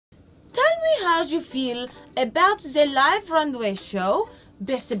how you feel about the live runway show,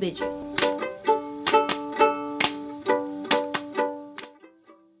 Bcbg.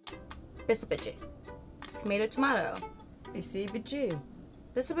 Bcbg. Tomato, tomato. Bcbg.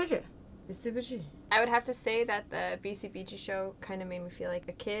 Bcbg. Bcbg. I would have to say that the Bcbg show kind of made me feel like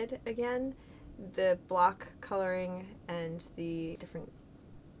a kid again. The block coloring and the different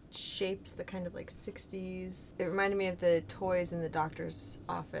shapes, the kind of like 60s. It reminded me of the toys in the doctor's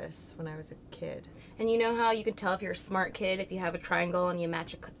office when I was a kid. And you know how you can tell if you're a smart kid if you have a triangle and you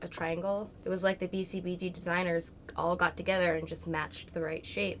match a triangle? It was like the Bcbg designers all got together and just matched the right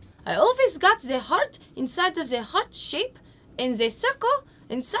shapes. I always got the heart inside of the heart shape and the circle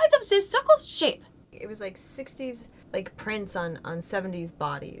inside of the circle shape. It was like 60s like prints on 70s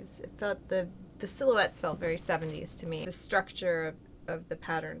bodies. It felt the silhouettes felt very 70s to me. The structure of the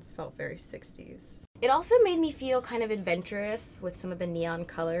patterns felt very 60s. It also made me feel kind of adventurous with some of the neon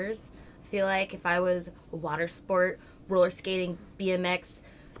colors. I feel like if I was a water sport, roller skating, BMX,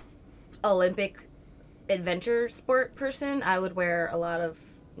 Olympic adventure sport person, I would wear a lot of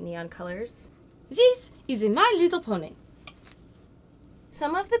neon colors. This is My Little Pony.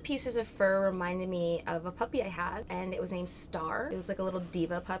 Some of the pieces of fur reminded me of a puppy I had, and it was named Star. It was like a little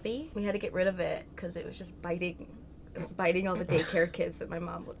diva puppy. We had to get rid of it because it was just biting. It was biting all the daycare kids that my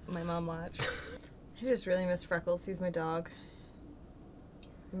mom watched. I just really miss Freckles. He's my dog.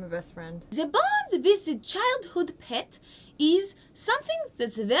 My best friend. The bond with the childhood pet is something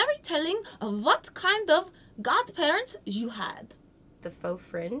that's very telling of what kind of godparents you had. The faux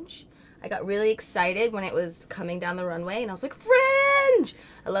fringe. I got really excited when it was coming down the runway, and I was like, fringe!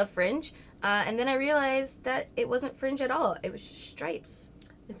 I love fringe. And then I realized that it wasn't fringe at all. It was just stripes.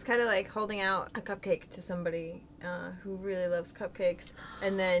 It's kind of like holding out a cupcake to somebody who really loves cupcakes,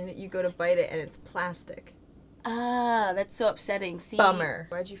 and then you go to bite it and it's plastic. Ah, that's so upsetting. See? Bummer.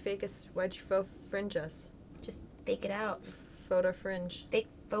 Why'd you faux fringe us? Just fake it out. Just photo fringe. fake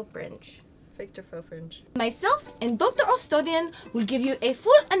faux fringe. Faked or faux fringe. Myself and Dr. Ostodian will give you a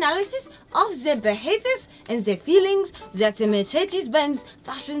full analysis of the behaviors and the feelings that the Mercedes-Benz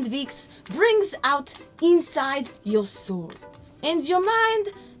Fashion Weeks brings out inside your soul, and your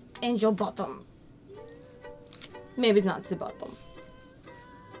mind, and your bottom. Maybe not the bottom.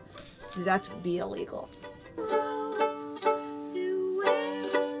 That would be illegal.